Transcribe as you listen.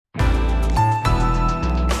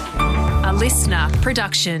listener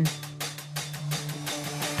production.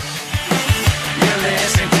 You're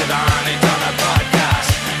listening to the Honey Dollar Podcast,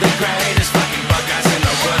 the greatest fucking podcast in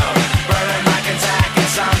the world. Brother Mike and Zach and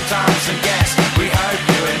sometimes some guests. We hope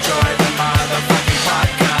you enjoy the motherfucking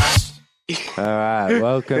podcast. All right,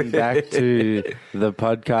 welcome back to the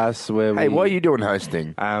podcast where Hey, we what are you doing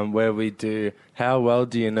hosting? where we do how well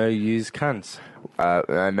do you know used cunts?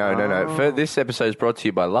 No. This episode is brought to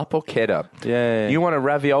you by La Porchetta. Yeah. You want a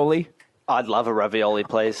ravioli? I'd love a ravioli,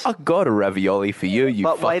 please. I got a ravioli for you, you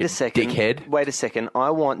But fucking wait a second. dickhead. Wait a second.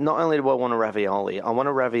 Not only do I want a ravioli,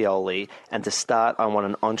 and to start, I want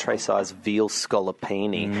an entree-sized veal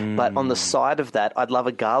scallopini. But on the side of that, I'd love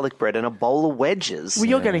a garlic bread and a bowl of wedges. Well,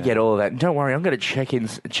 you're going to get all of that. Don't worry, I'm going to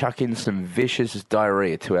chuck in some vicious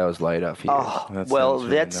diarrhea 2 hours later for you. Oh, That well, sounds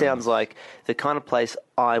really that nice. sounds like the kind of place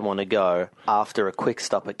I want to go after a quick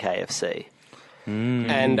stop at KFC.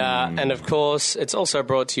 And of course, it's also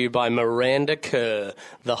brought to you by Miranda Kerr,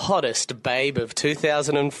 the hottest babe of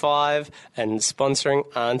 2005, and sponsoring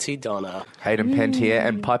Auntie Donna. Hayden Pantier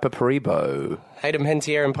and Piper Peribo. Hayden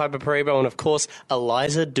Pantier and Piper Peribo, and of course,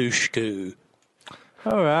 Eliza Dushku.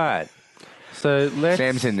 All right. So let's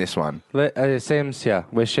Sam's in this one. Sam's here.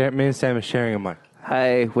 Me and Sam are sharing a mic.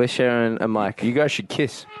 Hey, we're sharing a mic. You guys should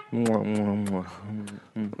kiss.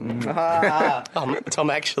 Tom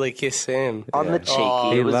actually kissed Sam. On the cheek.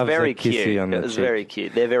 Oh, He It was loves very a kissy cute. on It the was cheek. very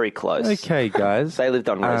cute. They're very close. Okay, guys. They lived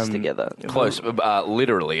on Rose together. Close,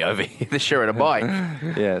 literally over here. They're sharing a bike.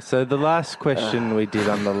 Yeah, so the last question we did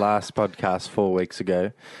on the last podcast 4 weeks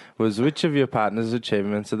ago was which of your partner's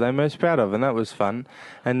achievements are they most proud of? And that was fun.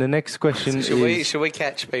 And the next question is... Should we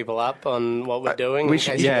catch people up on what we're doing? we in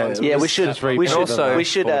should- case yeah, anyone's- Yeah, we Just should. repeat We the should. last We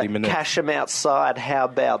should 40 minutes. cash them outside. How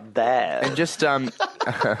about that? And just,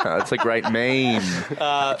 it's a great meme. Am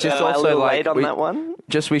I a also little like late on we- that one?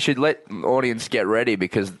 Just we should let the audience get ready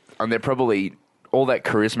because they're probably all that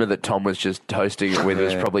charisma that Tom was just hosting it with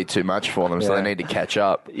is probably too much for them, so Yeah. they need to catch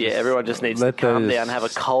up. Yeah, everyone just needs Let to calm those down, have a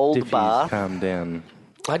cold stiffies bath. calm down.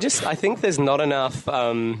 I think there's not enough.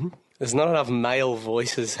 There's not enough male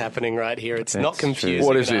voices happening right here. It's not That's true. confusing.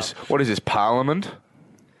 What is enough. this? What is this? Parliament?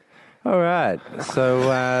 All right. So,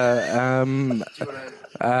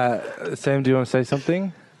 Sam, do you want to say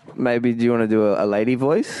something? Maybe do you want to do a lady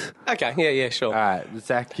voice? Okay, yeah, sure. All right.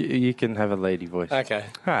 Zach, you can have a lady voice. Okay.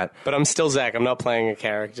 All right. But I'm still Zach. I'm not playing a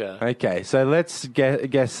character. Okay, so let's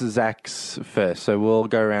guess Zach's first. So we'll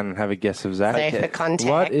go around and have a guess of Zach. Okay. For context.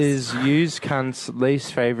 What is used cunt's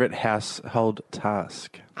least favourite household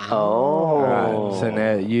task? Oh, All right, so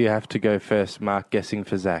now you have to go first, Mark, guessing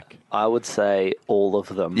for Zach. I would say all of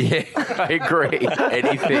them. Yeah, I agree.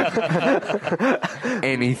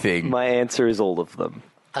 Anything. My answer is all of them.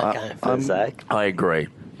 Okay. Zach. I agree.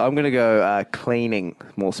 I'm going to go cleaning,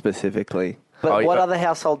 more specifically. But Oh, what yeah. other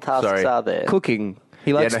household tasks Sorry. are there? Cooking.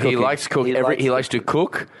 He likes cooking. He likes cook. He likes He likes to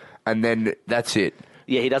cook, and then that's it.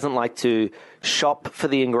 Yeah, he doesn't like to shop for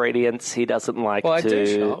the ingredients. He doesn't like Well, I to.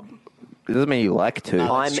 do shop. It doesn't mean you like to.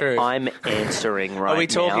 That's true. I'm answering right now. Are we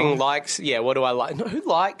talking likes? Yeah, what do I like? No, who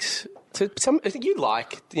likes? You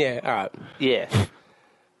like? Yeah, all right. Yeah.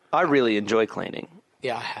 I really enjoy cleaning.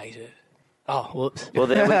 Yeah, I hate it. Oh, whoops. Well,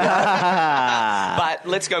 there we go. But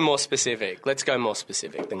let's go more specific. Let's go more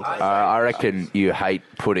specific than clean. I reckon you hate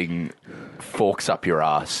putting forks up your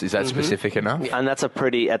ass. Is that specific enough? And that's at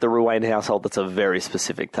the Ruane household, that's a very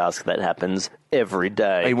specific task that happens every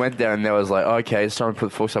day. He went there and there was like, okay, it's time to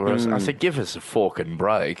put forks up our ass. I said, give us a fork and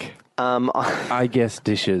break. I guess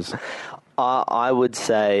dishes. I would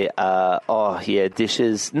say,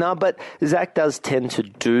 dishes. No, but Zach does tend to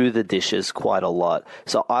do the dishes quite a lot.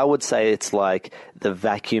 So I would say it's like the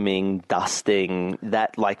vacuuming, dusting,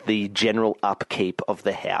 that like the general upkeep of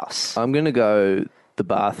the house. I'm going to go the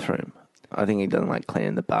bathroom. I think he doesn't like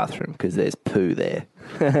cleaning the bathroom because there's poo there.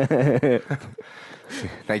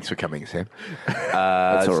 Thanks for coming, Sam.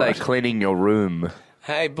 That's all say right. cleaning your room.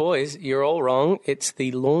 Hey, boys, you're all wrong. It's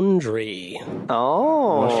the laundry.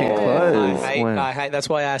 Oh. Washing clothes. I hate. That's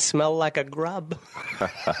why I smell like a grub.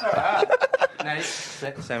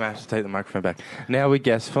 Sam, I have to take the microphone back. Now we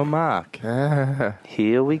guess for Mark.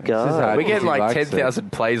 Here we This is hard. go. We get He like likes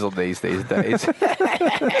 10,000 plays on these days. You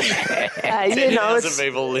know, Lots of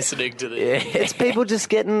people listening to this. it's people just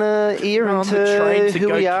getting an ear on the train into to who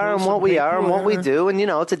go we are kill and some what we are and people, what we do. And,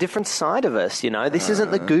 it's a different side of us, This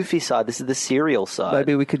isn't the goofy side. This is the serial side.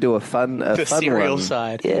 Maybe we could do a fun The fun cereal one.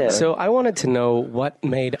 side. Yeah. So I wanted to know what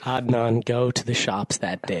made Adnan go to the shops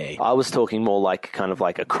that day. I was talking more like kind of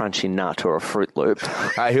like a crunchy nut or a Fruit Loop.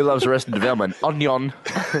 Who loves Arrested Development? Onion.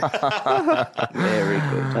 Very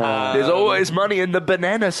good. There's always money in the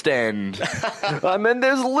banana stand. I mean,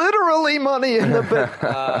 there's literally money in the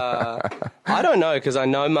I don't know because I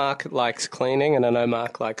know Mark likes cleaning and I know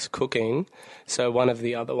Mark likes cooking. So one of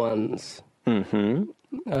the other ones. Taking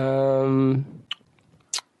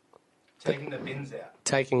the bins out.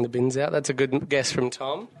 Taking the bins out. That's a good guess from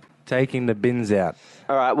Tom. Taking the bins out.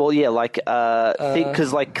 All right. Well, yeah,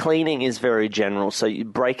 because cleaning is very general, so you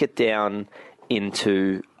break it down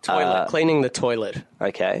into Toilet. Cleaning the toilet.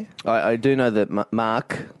 Okay. I do know that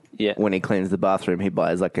Mark, Yeah. when he cleans the bathroom, he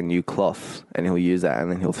buys like a new cloth and he'll use that and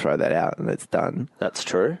then he'll throw that out and it's done. That's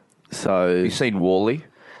true. So You seen Wall-E?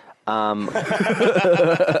 No,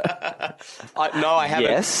 I haven't.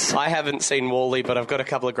 Yes. I haven't seen Wall-E, but I've got a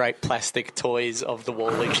couple of great plastic toys of the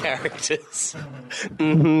Wall-E characters.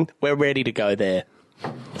 We're ready to go there.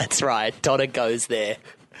 That's right. Donna goes there.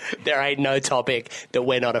 There ain't no topic that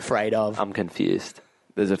we're not afraid of. I'm confused.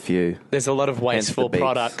 there's a few. There's a lot of wasteful beats.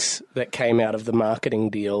 products that came out of the marketing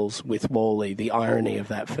deals with Wall-E, the irony of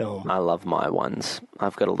that film. I love my ones.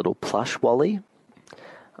 I've got a little plush Wally.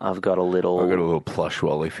 I've got a little... I've got a little plush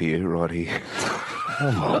Wally for you right here.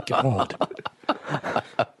 Oh my god!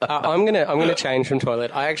 I'm gonna change from toilet.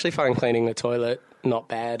 I actually find cleaning the toilet not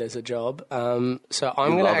bad as a job. So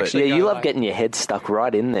I'm gonna love it. actually Yeah, you go, love like, getting your head stuck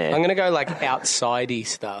right in there. I'm gonna go like outsidey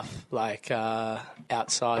stuff, like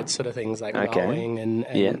outside sort of things like Okay. mowing and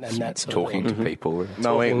Yeah. that sort Talking of to people.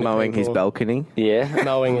 Mowing his people. balcony. Yeah,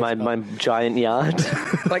 Mowing is my giant yard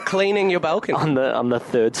thing. Like cleaning your balcony. on the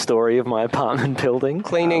third story of my apartment building.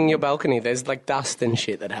 Cleaning your balcony. There's like dust and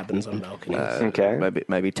shit that happens on balconies. Okay.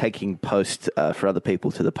 Maybe taking post for other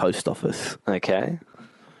people to the post office. Okay.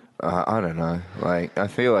 I don't know. Like, I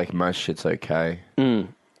feel like most shit's okay.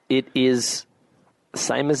 It is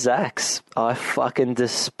same as Zach's. I fucking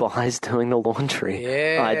despise doing the laundry.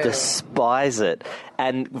 Yeah. I despise it.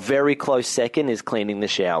 And very close second is cleaning the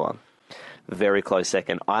shower. Very close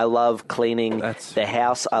second. I love cleaning the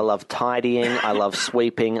house. I love tidying. I love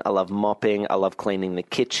sweeping. I love mopping. I love cleaning the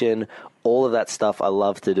kitchen. All of that stuff I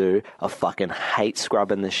love to do. I fucking hate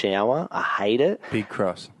scrubbing the shower. I hate it. Big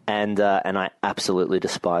cross. And I absolutely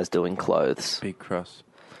despise doing clothes. Big cross.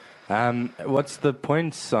 What's the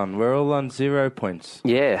points on? We're all on 0 points.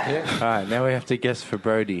 Yeah. All right, now we have to guess for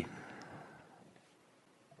Brody.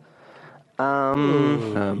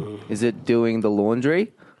 Is it doing the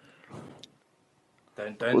laundry?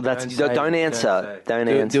 Well, don't answer. Don't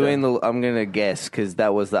answer. Doing the. I'm gonna guess because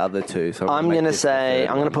that was the other two. So I'm make going to this the say, third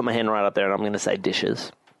I'm going to one. put my hand right up there and I'm going to say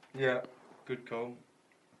dishes. Yeah, good call.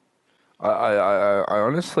 I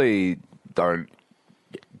honestly don't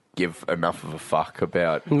give enough of a fuck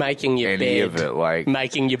about Making your any bed. of it. Like,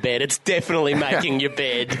 Making your bed. It's definitely making your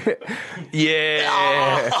bed. yeah.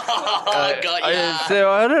 I got ya.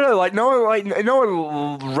 So I don't know. Like no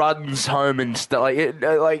one runs home and stuff.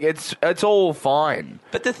 Like it's all fine.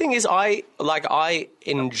 But the thing is, I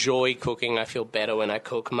enjoy cooking. I feel better when I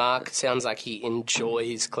cook. Mark sounds like he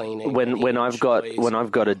enjoys cleaning. When I've got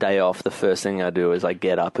a day off, the first thing I do is I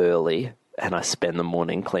get up early and I spend the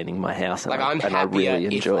morning cleaning my house. And like I'm and I happier really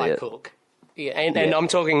enjoy if I it. cook. Yeah, and I'm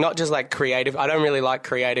talking not just like creative. I don't really like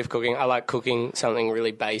creative cooking. I like cooking something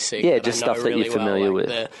really basic. Yeah, that just I know stuff that you're really well, familiar like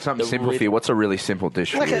with. Something simple for you. What's a really simple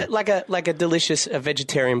dish for you? like a delicious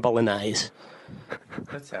vegetarian bolognese.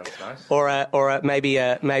 That sounds nice. Or maybe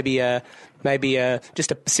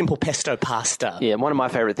just a simple pesto pasta. Yeah, one of my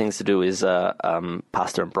favourite things to do is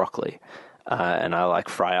pasta and broccoli. And I like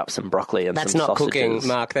fry up some broccoli and That's some not sausages. cooking,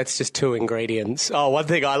 Mark. That's just 2 ingredients. Oh, one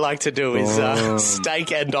thing I like to do is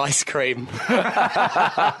steak and ice cream.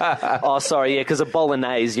 Oh, sorry, yeah, because a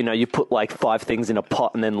bolognese, you put like 5 things in a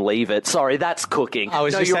pot and then leave it. Sorry, that's cooking. I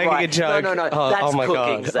was No, just you're taking right. a joke. No, Oh, that's my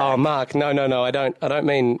cooking, God. Zach. Oh, Mark, no. I don't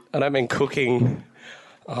mean cooking.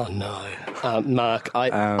 Oh no, Mark.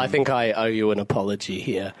 I think I owe you an apology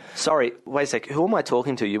here. Sorry, wait a sec. Who am I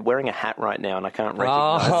talking to? You're wearing a hat right now and I can't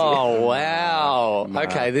recognise you. Oh wow.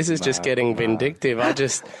 Okay, this is just getting vindictive. I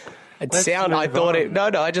just. I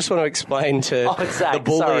just want to explain to Zach, the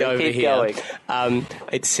bully sorry, over keep here. going.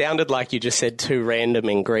 It sounded like you just said 2 random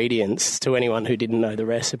ingredients. To anyone who didn't know the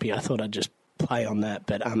recipe, I thought I'd just play on that.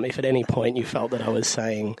 But if at any point you felt that I was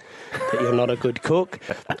saying that you're not a good cook,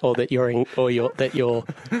 or that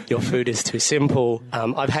your food is too simple,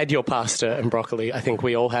 I've had your pasta and broccoli. I think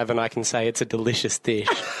we all have, and I can say it's a delicious dish.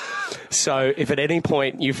 So if at any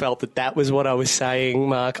point you felt that was what I was saying,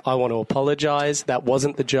 Mark, I want to apologise. That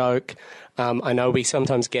wasn't the joke. I know we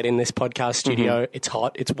sometimes get in this podcast studio. It's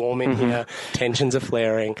hot. It's warm in here. Tensions are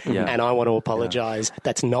flaring. Yeah. And I want to apologise.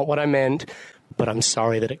 That's not what I meant, but I'm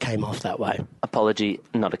sorry that it came off that way. Apology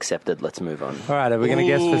not accepted. Let's move on. All right, are we going to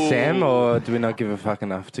guess for Sam, or do we not give a fuck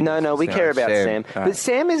enough to guess No, for we Sam? care about Sam. Sam. All But right.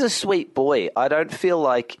 Sam is a sweet boy. I don't feel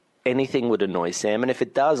like anything would annoy Sam, and if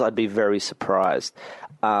it does, I'd be very surprised.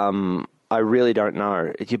 I really don't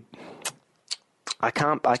know. I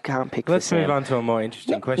can't pick. Let's for move Sam. on to a more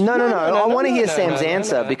interesting question. No. I want to hear Sam's no,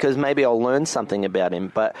 answer no. because maybe I'll learn something about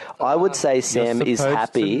him. But I would say Sam is supposed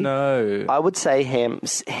happy. to know. I would say Ham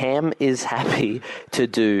is happy to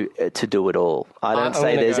do it all. I don't I'm say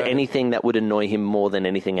gonna there's go- anything that would annoy him more than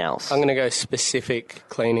anything else. I'm going to go specific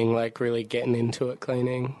cleaning, like really getting into it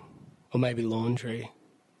cleaning, or maybe laundry.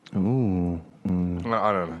 No,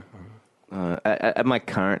 I don't know. At my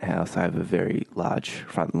current house, I have a very large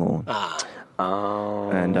front lawn.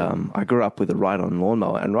 And I grew up with a ride-on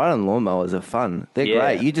lawnmower, and ride-on lawnmowers are fun. They're Yeah.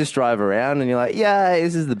 great. You just drive around, and you're like, yeah,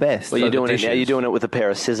 this is the best. Well, you're the doing it now. dishes. You're doing it with a pair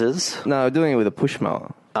of scissors. No, doing it with a push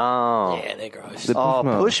mower. Oh, Yeah, they're gross. The push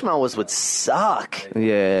mower. push mowers would suck.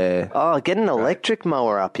 Yeah, Oh, get an electric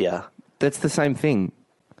mower up here. that's the same thing.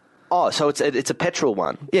 Oh, so it's a petrol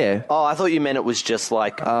one. Yeah. Oh, I thought you meant it was just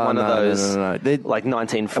like one of no, those no. They're like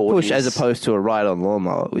 1940s. a push as opposed to a ride-on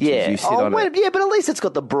lawnmower, which Yeah. is you sit on it. Yeah, but at least it's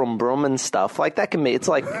got the brum brum and stuff. Like that can be. It's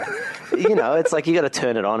like, it's like you got to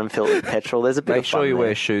turn it on and fill it with petrol. There's a bit Make of fun sure you there.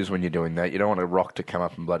 wear shoes when you're doing that. You don't want a rock to come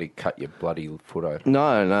up and bloody cut your bloody foot open.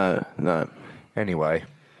 No. Anyway,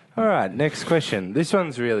 All right, next question. This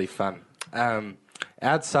one's really fun.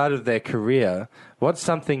 Outside of their career, what's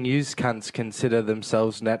something you cunts consider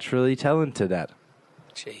themselves naturally talented at?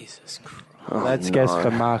 Jesus Christ. Let's guess for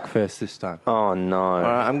Mark first this time. Oh no. All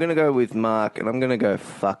right, I'm going to go with Mark, and I'm going to go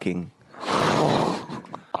fucking.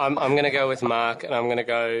 I'm going to go with Mark, and I'm going to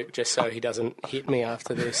go, just so he doesn't hit me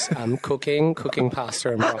after this, cooking pasta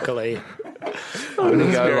and broccoli. I'm gonna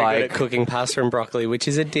He's go very good like at cooking pasta and broccoli, which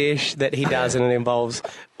is a dish that he does, and it involves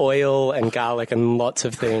oil and garlic and lots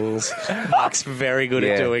of things. Mark's very good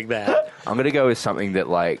Yeah. at doing that. I'm gonna go with something that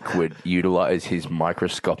like would utilize his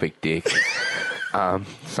microscopic dick.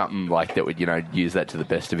 Something like that would use that to the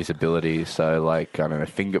best of his ability. So like I don't know,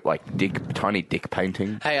 tiny dick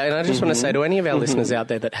painting. Hey, and I just want to say to any of our listeners out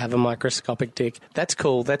there that have a microscopic dick, that's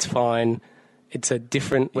cool, that's fine. It's a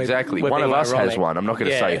different... Exactly. we're One of being us has ironic. one. I'm not going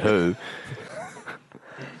to Yeah. say who.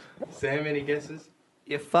 Sam, any guesses?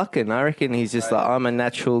 Yeah, fucking. I reckon he's just like, I'm a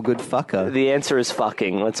natural good fucker. The answer is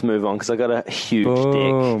fucking. Let's move on because I got a huge dick.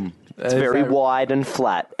 Boom. It's very wide and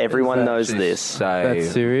flat. Everyone knows Just this. Say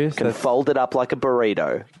That's serious? Can fold it up like a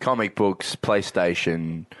burrito. comic books,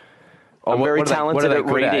 PlayStation. I'm what- very what are they- talented what are they at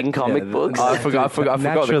good reading comic books. I forgot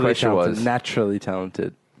the question was. Naturally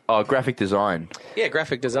talented. Oh, graphic design. Yeah,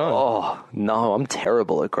 graphic design. Oh, no, I'm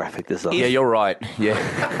terrible at graphic design. Yeah, you're right.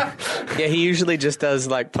 Yeah. Yeah, he usually just does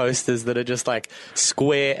like posters that are just like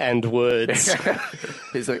square and words.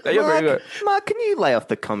 He's like, you're very Mark, good. Mark, can you lay off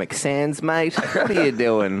the Comic Sans, mate? What are you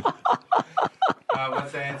doing?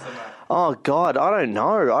 What's the answer, Mark? Oh, God, I don't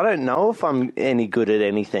know. I don't know if I'm any good at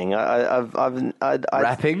anything. I've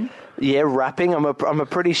Rapping? Yeah, rapping. I'm a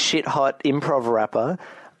pretty shit hot improv rapper.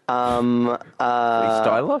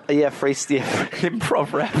 Freestyler? Yeah,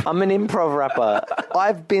 Improv rap. I'm an improv rapper. I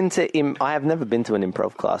have never been to an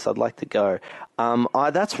improv class. I'd like to go.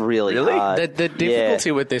 That's really hard. The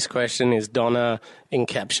difficulty with this question is Donna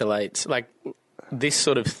encapsulates, like, this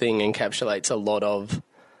sort of thing encapsulates a lot of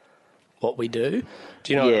what we do.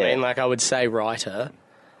 Do you know what Yeah. I mean? Like, I would say writer.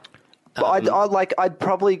 But I'd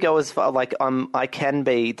probably go as far I can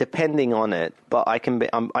be, depending on it, but I can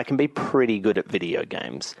be pretty good at video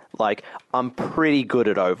games. Like I'm pretty good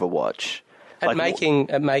at Overwatch. At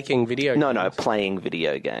making video No, games. playing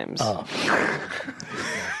video games. Oh.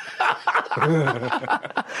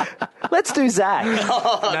 Let's do Zach.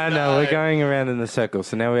 No, we're going around in the circle,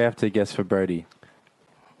 so now we have to guess for Brody.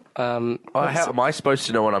 Am I supposed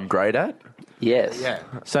to know what I'm great at? Yes.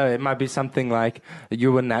 So it might be something like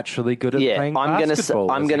you were naturally good at Yeah. playing I'm basketball.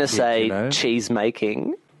 gonna as a kid, say you know? cheese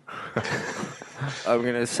making. I'm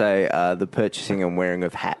going to say the purchasing and wearing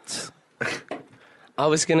of hats. I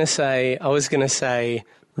was gonna say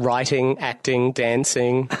writing, acting,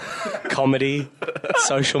 dancing, comedy,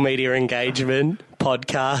 social media engagement,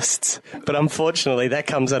 podcasts. But unfortunately, that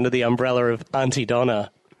comes under the umbrella of Auntie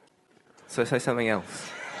Donna. So say something else.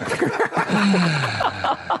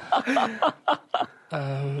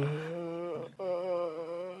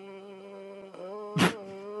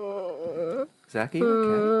 Zach, are you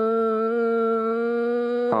okay?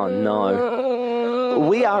 Oh no.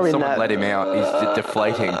 We are in Someone that. let him out. He's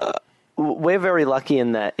deflating. we're very lucky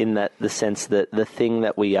in that the sense that the thing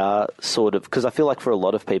that we are sort of, because I feel like for a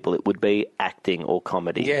lot of people it would be acting or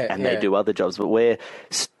comedy, and they do other jobs, but we're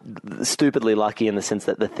stupidly lucky in the sense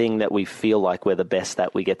that the thing that we feel like we're the best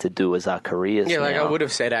at, we get to do as our careers. Yeah, like now. I would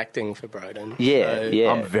have said acting for Broden.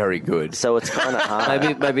 Yeah. I'm very good. So it's kind of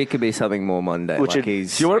hard. Maybe it could be something more mundane. Which like it-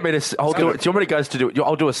 he's Do you want me to? Do you want me guys to do?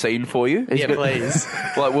 I'll do a scene for you. Yeah, please.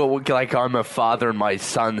 Like I'm a father and my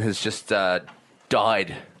son has just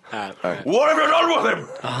died. Uh, What have you done with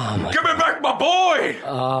him? Give me back my boy!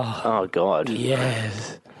 Oh God.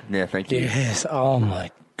 yes. Yeah, thank you. Yes. Oh,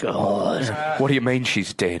 my God. What do you mean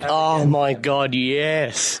she's dead? Oh, my God,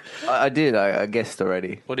 yes. I did. I guessed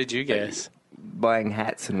already. What did you guess? Buying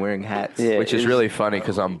hats and wearing hats. Yeah. Which is really funny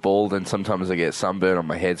because I'm bald and sometimes I get sunburn on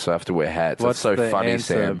my head, so I have to wear hats. What's That's so the funny,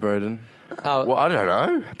 answer, Sam. Broden? Oh, Well, I don't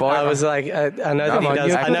know. I was like, I know that he on,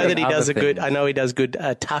 does. you I know could that he think does a other good. things. I know he does good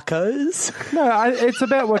tacos. No, it's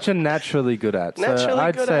about what you're naturally good at. So Naturally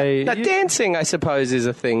I'd good say at. Now, dancing, I suppose, is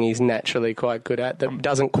a thing he's naturally quite good at that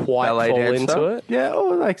doesn't quite Ballet fall dancer? into it. yeah,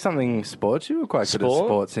 or like something sports. You were quite good at Sport?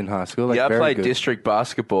 sports in high school. Like I very played good. district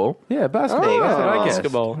basketball. Yeah, basketball. That's what I guess.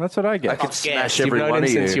 Basketball. That's what I guess. I could Yes, smash you've every known one him of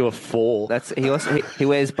since you. you were 4. That's he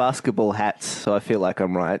wears basketball hats, so I feel like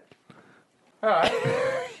I'm right.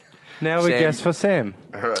 Now we Sam. guess for Sam.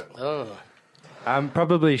 Oh.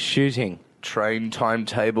 Probably shooting. Train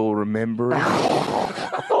timetable remembering.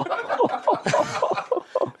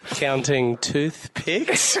 Counting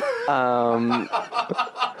toothpicks.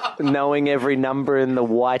 Knowing every number in the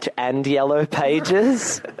white and yellow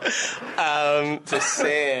pages. For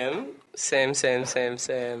Sam.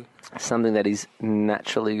 Sam. Something that he's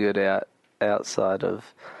naturally good at outside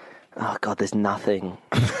of. Oh God, there's nothing.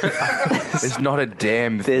 There's not a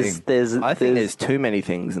damn thing. I think there's too many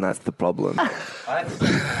things, and that's the problem.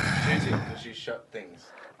 Shooting because you shot things.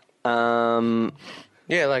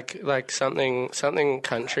 Yeah, like something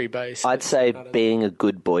country based. I'd say being a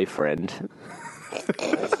good boyfriend.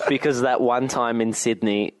 Because that one time in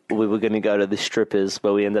Sydney, we were going to go to the strippers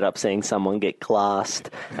where we ended up seeing someone get glassed.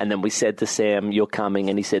 And then we said to Sam, "You're coming."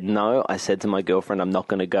 And he said, "No." I said to my girlfriend, "I'm not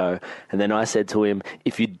going to go." And then I said to him,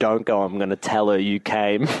 "If you don't go, I'm going to tell her you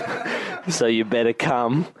came. So you better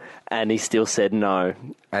come." And he still said no.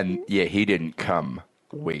 And yeah, he didn't come.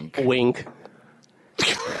 Wink. Wink.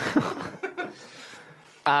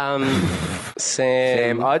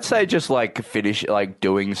 Sam. I'd say just like finish like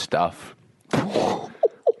doing stuff.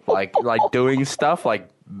 like doing stuff, like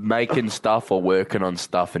making stuff or working on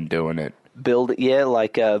stuff and doing it. Building,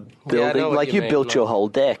 building. what Like you you mean, built your like- whole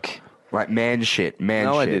deck. Like man shit.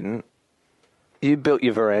 No, I didn't. You built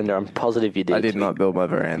your veranda. I'm positive you did. I did not build my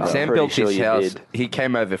veranda. Sam pretty built sure his you house. did. He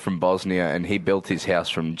came over from Bosnia and he built his house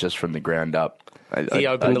from the ground up. He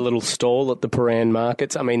opened a little stall at the Paran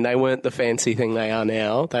markets. I mean, they weren't the fancy thing they are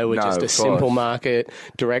now. They were No, just a of simple course. market,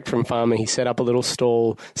 direct from farmer. He set up a little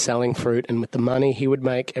stall selling fruit, and with the money he would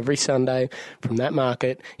make every Sunday from that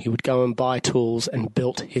market, he would go and buy tools and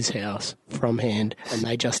built his house from hand. And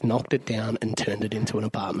they just knocked it down and turned it into an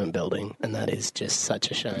apartment building. And that is just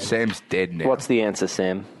such a shame. Sam's dead now. What's the answer,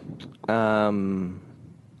 Sam? I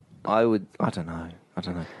don't know.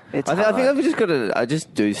 It's I think hard. I've just got to. I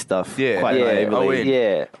just do stuff. Yeah. quite Yeah, naively. I'll win.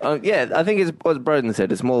 Yeah. Yeah, I think it's what Broden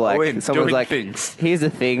said. It's more like win. someone's Doing like, things. "Here's a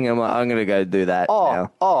thing." I'm like, I'm going to go do that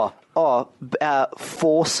now.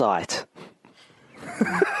 Foresight.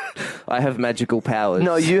 I have magical powers.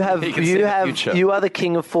 No, you have. He can see You the have. future. You are the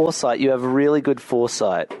king of foresight. You have really good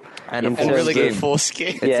foresight. and in a And terms really of- good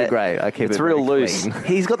foreskin. It's a great. I keep it's it real very loose. clean.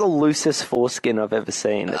 He's got the loosest foreskin I've ever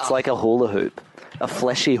seen. It's like a hula hoop, a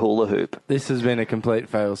fleshy hula hoop. This has been a complete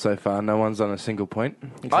fail so far. No one's on a single point.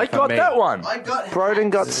 except I for got me. that one. Broden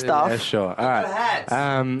got stuff. Yeah, sure. All right.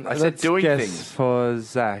 I said let's doing guess things. for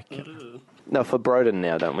Zach. No, for Broden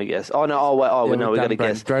now, don't we guess? Oh no! Oh wait! Oh Yeah, no, we we've got to done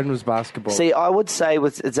guess. Broden was basketball. See, I would say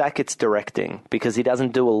with Zach, it's directing because he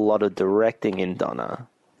doesn't do a lot of directing in Donna.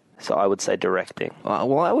 So I would say directing.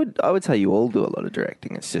 Well, I would say you all do a lot of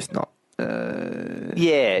directing. It's just not.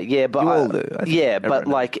 Yeah, but You all do, I think. Yeah, but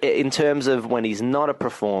Everyone like in terms of when he's not a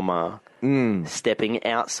performer, stepping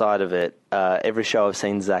outside of it, every show I've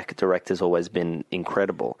seen Zach direct has always been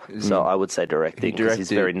incredible. So I would say directing because he's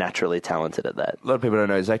directed- very naturally talented at that. A lot of people don't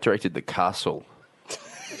know. Zach directed The Castle.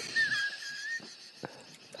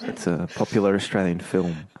 It's a popular Australian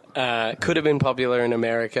film. Could have been popular in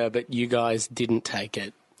America, but you guys didn't take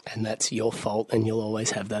it. And that's your fault, and you'll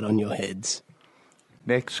always have that on your heads.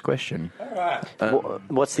 Next question.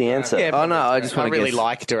 What's the answer? Oh no, I just I want to really guess.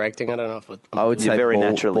 like directing. I don't know if it... I would You're say very ball,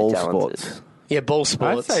 naturally ball talented. sports. Yeah, ball I'd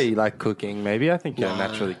sports. say you like cooking, maybe. I think you're a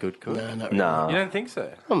naturally good cook. No, not really. No. You don't think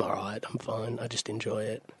so? I'm all right. I'm fine. I just enjoy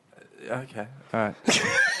it. Okay. All right.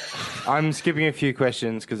 I'm skipping a few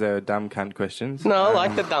questions because they were dumb cunt questions. No, I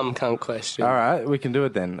like the dumb cunt question. All right, we can do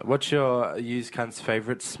it then. What's your used cunt's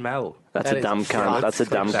favourite smell? That's That a is dumb a cunt. fucked That's a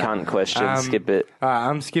dumb question. cunt question. Skip it. All right,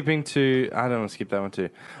 I'm skipping to... I don't want to skip that one too.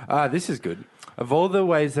 This is good. Of all the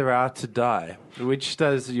ways there are to die, which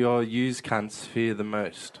does your used cunts fear the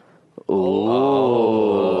most?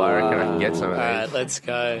 Oh, I reckon I can get some of All these. right, let's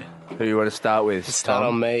go. Who you want to start with? Start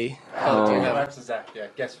Tom? on me. Oh, do you have- That's for Zach, yeah.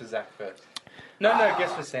 Guess for Zach first. No,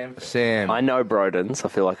 guess for Sam first. Sam. I know Brodens. I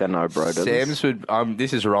feel like I know Brodens. Sam's would.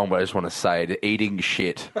 This is wrong, but I just want to say it. Eating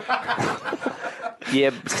shit.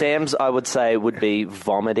 Yeah, Sam's, I would say, would be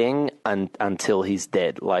vomiting until he's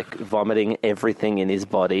dead. Like, vomiting everything in his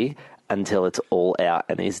body until it's all out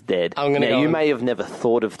and he's dead. I'm gonna now, go you on- may have never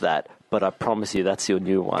thought of that, but I promise you that's your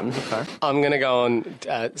new one. I'm going to go on.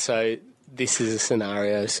 So this is a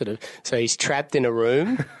scenario, sort of. So he's trapped in a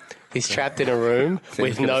room. He's trapped in a room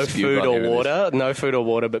with gonna no spew food blood or over this. water. No food or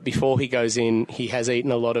water. But before he goes in, he has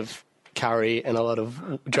eaten a lot of curry and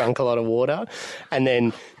drunk a lot of water, and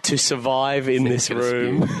then to survive in this gonna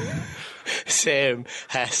room, Sam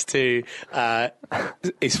has to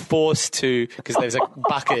is forced to, because there's a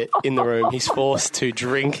bucket in the room. He's forced to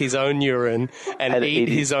drink his own urine and eat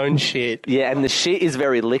his own shit. Yeah, and the shit is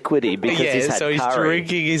very liquidy because he's had so he's curry.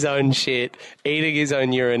 drinking his own shit, eating his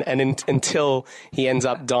own urine, and until he ends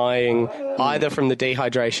up dying, either from the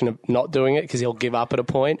dehydration of not doing it because he'll give up at a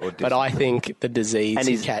point, but I think the disease And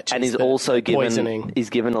he he's, catches, and he's the also poisoning. he's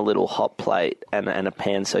given a little hot plate and a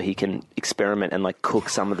pan so he can experiment and like cook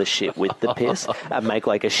some of the shit with the piss and make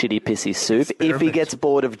like a shitty pissy soup if he gets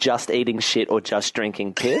bored of just eating shit or just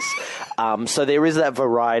drinking piss. So there is that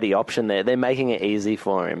variety option there. They're making it easy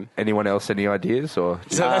for him. Anyone else? Any ideas? Or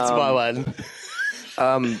So that's my one.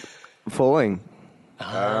 Falling.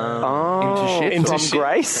 Oh, shit? Into from shit.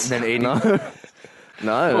 Grace? then eating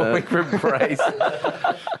No. falling from grace.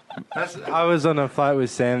 I was on a flight with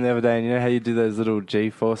Sam the other day, and you know how you do those little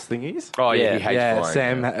G-force thingies? Oh yeah, Yeah. he hates Yeah, flying.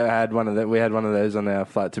 Sam had one of that. We had one of those on our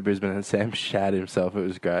flight to Brisbane, and Sam shat himself. It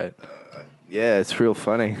was great. Yeah, it's real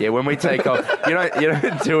funny. Yeah, when we take off, you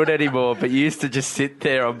don't do it anymore. But you used to just sit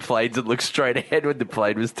there on planes and look straight ahead when the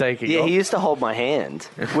plane was taking Yeah, off. he used to hold my hand,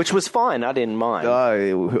 which was fine. I didn't mind.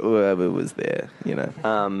 Oh, whoever was there, you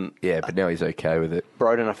know. Yeah, but now he's okay with it.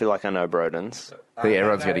 Broden, I feel like I know Broden's. I think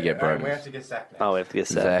everyone's going to get We bonus. have to get Zach now. Oh, we have to get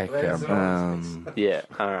set. Zach, Yeah,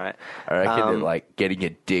 all right. I reckon that like getting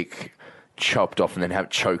your dick chopped off and then have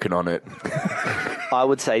choking on it. I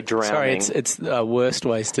would say drowning. Sorry, it's worst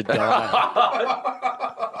ways to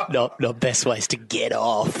die. not best ways to get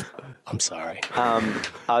off. I'm sorry. I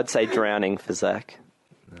would say drowning for Zach.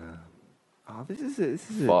 Oh, this is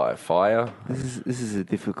Fire. this is a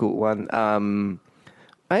difficult one.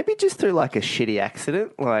 Maybe just through like a shitty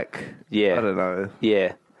accident, like Yeah. I don't know,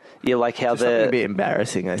 Yeah. Yeah, like how something a the... bit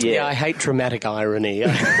embarrassing. I think. Yeah, I hate dramatic irony.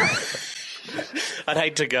 I'd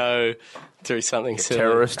hate to go through something silly.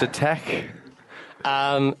 Terrorist attack.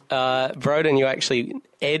 Broden, you actually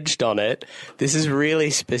edged on it. This is really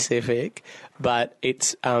specific, but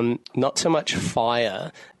it's not so much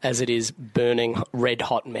fire as it is burning red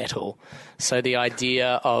hot metal. So the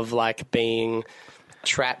idea of like being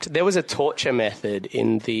trapped. There was a torture method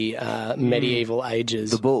in the medieval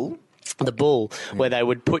ages. The bull. The bull, where they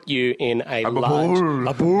would put you in a large...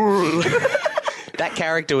 A bull. That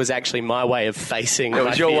character was actually my way of facing It my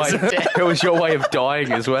was your way. fears of death. It was your way of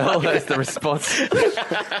dying as well. That's the response.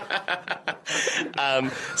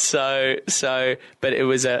 But it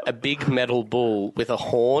was a big metal bull with a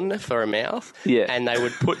horn for a mouth. Yeah. And they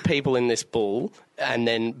would put people in this bull and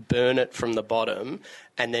then burn it from the bottom.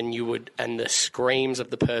 And then and the screams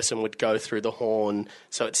of the person would go through the horn.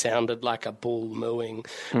 So it sounded like a bull mooing.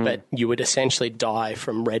 But you would essentially die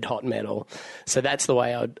from red hot metal. So that's the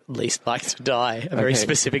way I'd least like to die. A very Okay.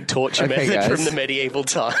 specific torture Okay, method guys. from the medieval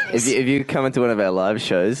times. If you come into one of our live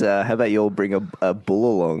shows, how about you all bring a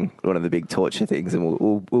bull along, one of the big torture things, and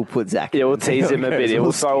we'll put Zach. Yeah, we'll in. tease him a bit.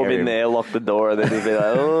 We'll throw him scare in there, lock the door, and then he'll be like,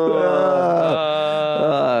 oh.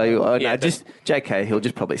 Yeah, No, just JK. He'll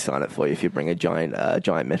just probably sign it for you if you bring a giant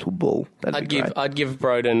metal bull. That'd be great. I'd give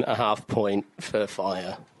Broden a half point for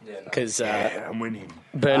fire because I'm winning.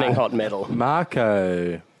 burning hot metal.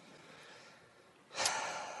 Marco.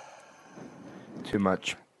 Too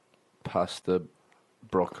much pasta,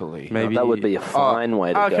 broccoli. Maybe That would be a fine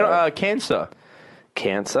way to go. Cancer.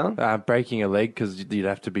 Cancer? breaking a leg because you'd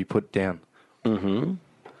have to be put down.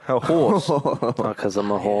 A horse. Because I'm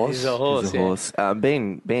a horse. He's a horse. He's a yeah. horse.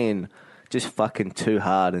 Being just fucking too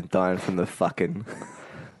hard and dying from the fucking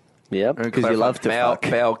Yep. because you love to bowel, fuck.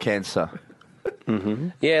 bowel cancer.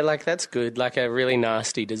 Yeah, like that's good. Like a really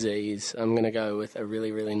nasty disease. I'm going to go with a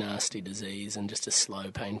really, really nasty disease and just a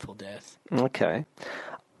slow, painful death. Okay.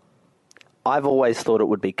 I've always thought it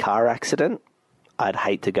would be car accident. I'd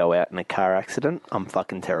hate to go out in a car accident. I'm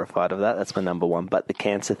fucking terrified of that. That's my number one. But the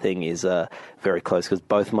cancer thing is very close because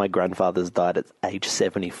both my grandfathers died at age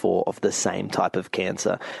 74 of the same type of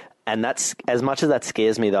cancer. And that's, as much as that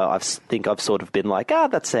scares me, though, I think I've sort of been like,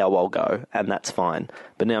 that's how I'll go, and that's fine.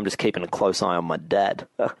 But now I'm just keeping a close eye on my dad.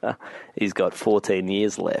 He's got 14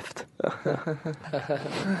 years left,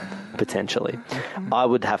 potentially. I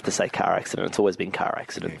would have to say car accident. It's always been car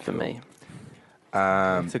accident for me.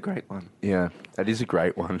 That's a great one. Yeah, that is a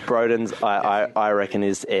great one. Broden's, I reckon,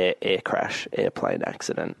 is air crash, airplane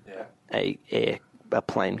accident, a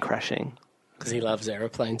plane crashing. Because he loves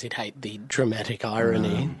aeroplanes, he'd hate the dramatic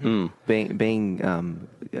irony. Being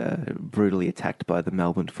brutally attacked by the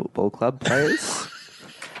Melbourne Football Club players.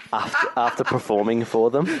 After performing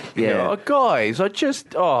for them. Yeah. Oh, guys, I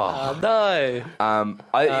just No.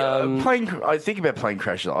 I think about plane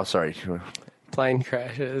crashes. Oh, sorry. Plane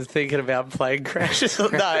crashes. Thinking about plane crashes. No.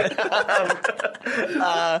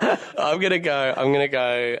 I'm gonna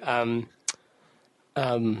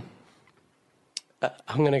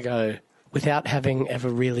go without having ever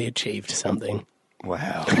really achieved something.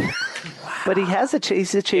 Wow. But he's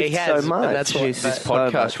achieved He has, so much. and that's what- This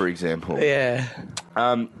but- podcast, for example. Yeah.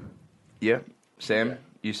 Yeah. Sam,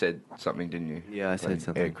 you said something, didn't you? Yeah, I said Like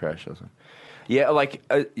something. Air crash or something. Yeah,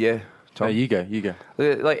 yeah. Tom? No, you go.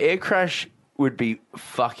 Like air crash would be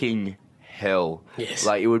fucking hell. Yes.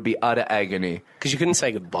 Like it would be utter agony. Because you couldn't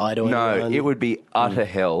say goodbye to No, anyone. it would be utter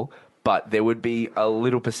hell. But there would be a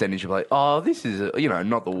little percentage of like, this is,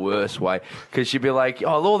 not the worst way. Because you'd be like,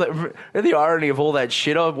 all that, the irony of all that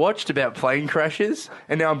shit I've watched about plane crashes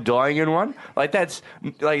and now I'm dying in one. Like, this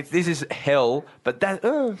is hell, but that,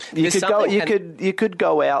 You could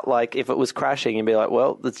go out, like, if it was crashing and be like,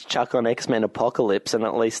 well, let's chuck on X-Men Apocalypse and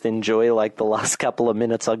at least enjoy, like, the last couple of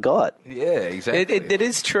minutes I got. yeah, exactly. It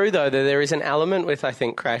is true, though, that there is an element with, I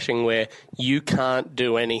think, crashing where you can't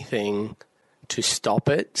do anything to stop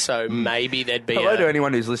it. So maybe there'd be Hello to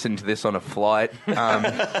anyone who's listening to this on a flight.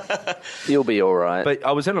 You'll be all right. But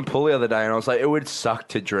I was in a pool the other day and I was like, it would suck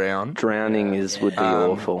to drown. Drowning would be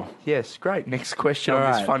awful. Yes, great. Next question All on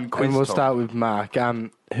right, this fun quiz. and we'll Tom. start with Mark.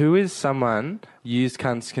 Who is someone used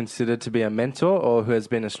cunts considered to be a mentor or who has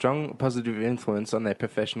been a strong positive influence on their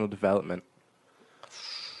professional development?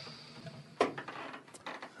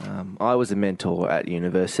 I was a mentor at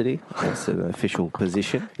university. That's an official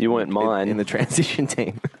position. You weren't mine. In the transition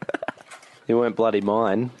team. You weren't bloody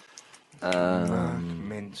mine.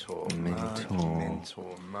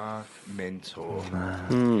 Mentor.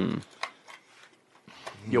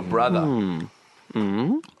 Your brother.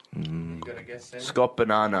 You got a guess, Sam? Scott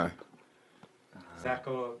Bonanno. Zach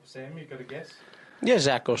or Sam, you got a guess? Yeah,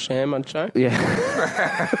 Zach or Sam, I'd say.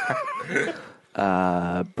 Yeah.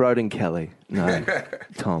 Broden Kelly. No.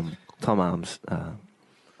 Tom Arms.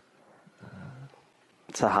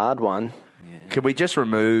 It's a hard one. Can we just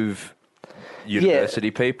remove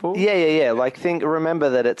university people? Yeah. Like,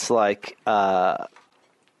 remember that it's like,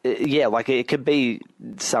 like it could be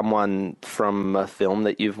someone from a film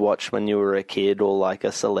that you've watched when you were a kid, or like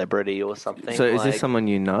a celebrity or something. So is like, this someone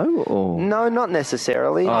you know, or? No, not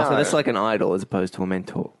necessarily. Oh, no. so that's like an idol as opposed to a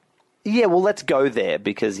mentor. Yeah, well, let's go there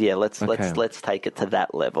because let's Okay. let's take it to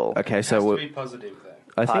that level. Okay, so positive,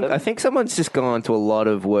 though. Pardon? I think someone's just gone to a lot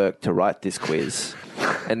of work to write this quiz,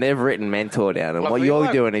 and they've written mentor down. And I what feel you're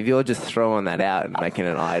like- doing, if you're just throwing that out and making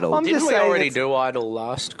an idol, I'm Didn't just we saying already it's- do Idol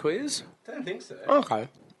last quiz? I don't think so. Okay.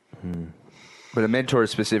 But a mentor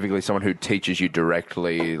is specifically someone who teaches you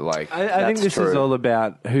directly, like... I think That's this is true. all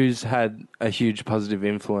about who's had a huge positive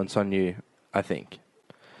influence on you, I think.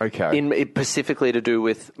 Okay. In specifically to do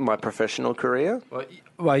with my professional career.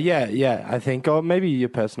 Well, yeah, I think, or maybe your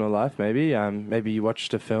personal life, maybe you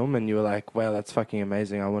watched a film and you were like, wow, that's fucking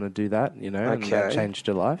amazing, I want to do that, and that Okay. changed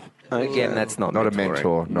your life. again, that's not Not a mentoring.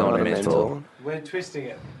 mentor. Not a mentor. We're twisting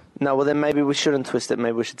it. No, well then maybe we shouldn't twist it.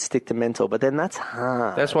 Maybe we should stick to mentor. But then that's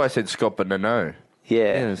hard. That's why I said Scott Bonanno.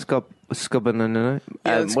 Yeah. Yeah, Scott. No.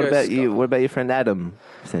 Yeah, let's What go about Scott. you? What about your friend Adam?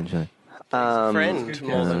 Essentially. Friend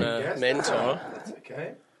more than a Yes. mentor. That's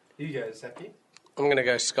okay. You go, Saki. I'm going to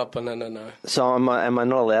go Scott no. So am I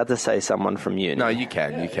not allowed to say someone from uni? No, you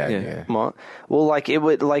can. Yeah. What? Well, like it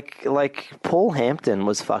would like Paul Hampton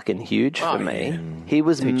was fucking huge for me. He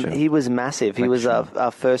was massive. He was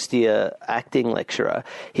our first year acting lecturer.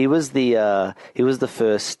 He was the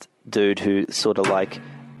first dude who sort of like,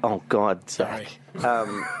 oh God, Sorry. Zach.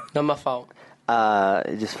 Not my fault.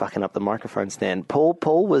 Just fucking up the microphone stand.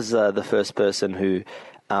 Paul was the first person who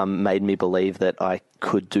made me believe that I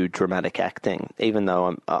could do dramatic acting, even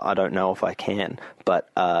though I don't know if I can. But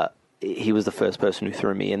he was the first person who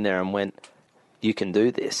threw me in there and went, "You can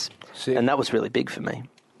do this," and that was really big for me.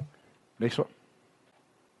 Next one.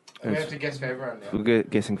 We have to guess for everyone now. We're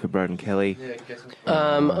guessing for Broden Kelly. Yeah, guessing.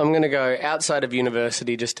 I'm going to go outside of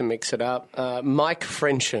university just to mix it up. Mike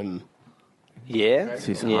Frensham. Yeah,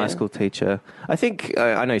 She's a high school teacher. I think,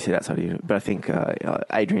 I know you said outside of you, but I think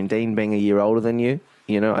Adrian Dean being a year older than you,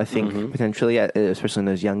 I think potentially, especially in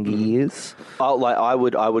those younger years. I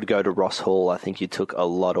would go to Ross Hall. I think you took a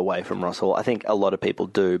lot away from Ross Hall. I think a lot of people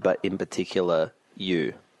do, but in particular,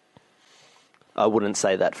 you. I wouldn't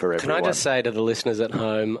say that for everyone. Can I just say to the listeners at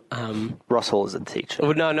home, Ross Hall is a teacher.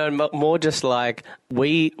 no, more just like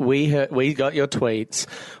we got your tweets,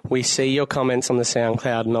 we see your comments on the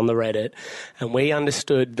SoundCloud and on the Reddit, and we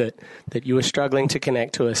understood that you were struggling to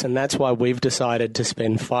connect to us, and that's why we've decided to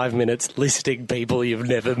spend 5 minutes listing people you've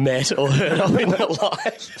never met or heard of in your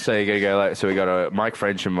life. So you go. So we got a Mike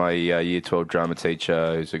Frensham, my year 12 drama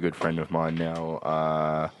teacher, who's a good friend of mine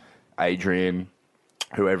now. Adrian,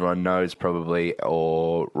 who everyone knows probably,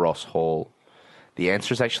 or Ross Hall. The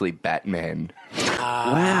answer is actually Batman.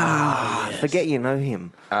 Wow. Yes. Forget you know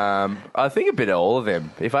him. I think a bit of all of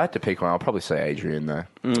them. If I had to pick one, I'll probably say Adrian, though.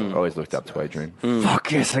 I always looked up to Adrian.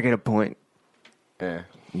 Fuck yes, I get a point. Yeah.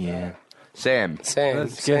 Yeah. Sam.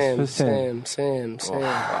 Let's guess for Sam.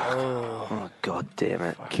 Oh, God damn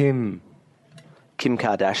it. Kim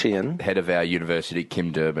Kardashian. Head of our university,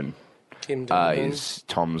 Kim Durbin, is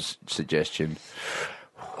Tom's suggestion.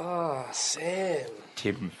 Oh, Sam.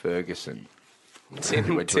 Tim Ferguson.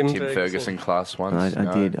 Tim Went to a Tim Ferguson class once.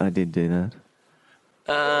 I did do that.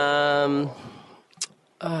 I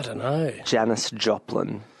don't know. Janis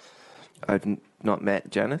Joplin. I've not met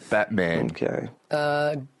Janice. Batman. Okay.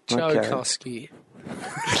 Joe Koski.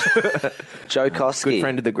 Joe Koski. Good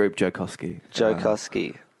friend of the group, Joe Koski. Joe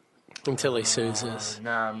Koski. Until he sues us.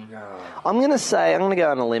 No. I'm going to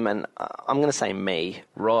go on a limb and I'm going to say me.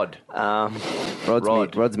 Rod.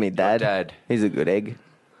 Rod's me dad. Dad. He's a good egg.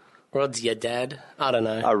 Rod's your dad? I don't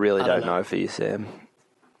know. I really don't know for you, Sam.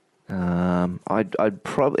 I'd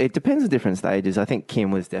probably. It depends on different stages. I think Kim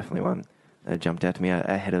was definitely one that jumped out to me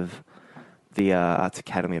ahead of the Arts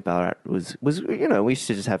Academy at Ballarat. Was we used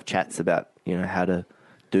to just have chats about how to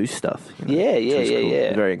do stuff.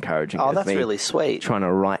 Yeah. Very encouraging. Oh, of that's me really sweet. Trying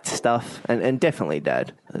to write stuff, and definitely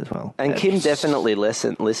Dad as well. And Dad. Kim definitely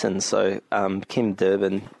listens. So Kim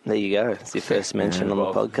Durbin, there you go. It's your first mention on the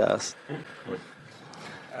podcast.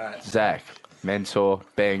 Zach. Mentor.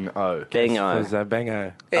 Bang O. Bang O. Was that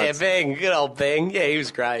Bango? Yeah, Bang. Good old Bang. Yeah, he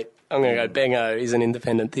was great. I'm going to go Bang O. He's an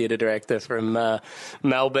independent theatre director from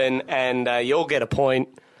Melbourne, and you'll get a point.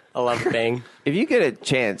 I love Bang. If you get a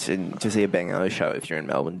chance to see a Bang O show, if you're in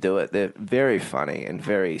Melbourne, do it. They're very funny and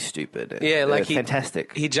very stupid. And Yeah, like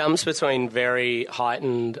fantastic. He jumps between very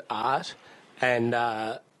heightened art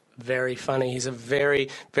and very funny. He's a very,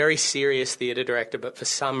 very serious theatre director, but for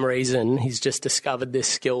some reason he's just discovered this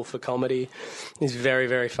skill for comedy. He's very,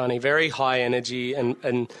 very funny, very high energy,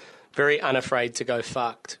 and very unafraid to go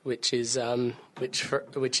fucked, which is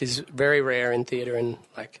very rare in theatre, and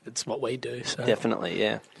like it's what we do. So Definitely,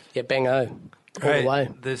 yeah. yeah, Bang O. All the way.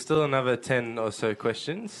 There's still another 10 or so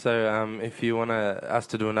questions. So if you want us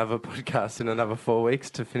to do another podcast in another 4 weeks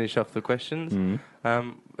to finish off the questions,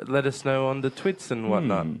 let us know on the twits and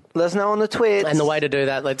whatnot. Let us know on the tweets. And the way to do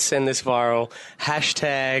that, let's send this viral.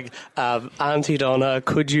 Hashtag Auntie Donna,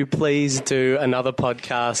 could you please do another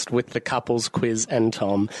podcast with the couples quiz and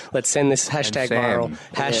Tom? Let's send this hashtag viral.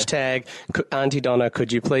 Hashtag Auntie Donna,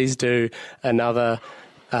 could you please do another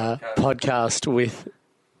podcast with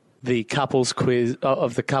the couples quiz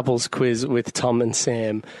with Tom and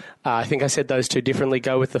Sam. I think I said those two differently.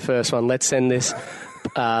 Go with the first one. Let's send this.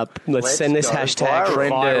 Let's send this hashtag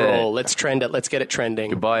viral. Let's trend it. Let's get it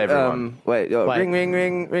trending. Goodbye, everyone. Wait.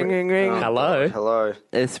 Ring. Hello.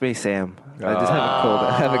 It's me, Sam. I just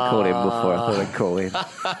haven't called him before. I thought I'd call in.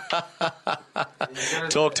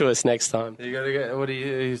 Talk to us next time. You gotta get. What do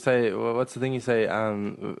you say? What's the thing you say?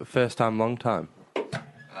 First time, long time.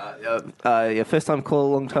 Your first time call,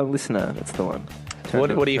 long time listener. That's the one.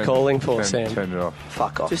 What are you calling for, Sam? Turn it off.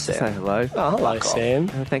 Fuck off, Just to Sam. say hello. Oh, hello, Sam.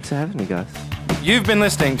 Thanks for having me, guys. You've been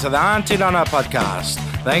listening to the Auntie Donna podcast.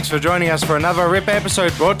 Thanks for joining us for another RIP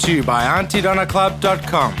episode brought to you by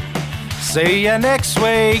AuntieDonnaClub.com. See you next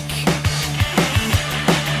week.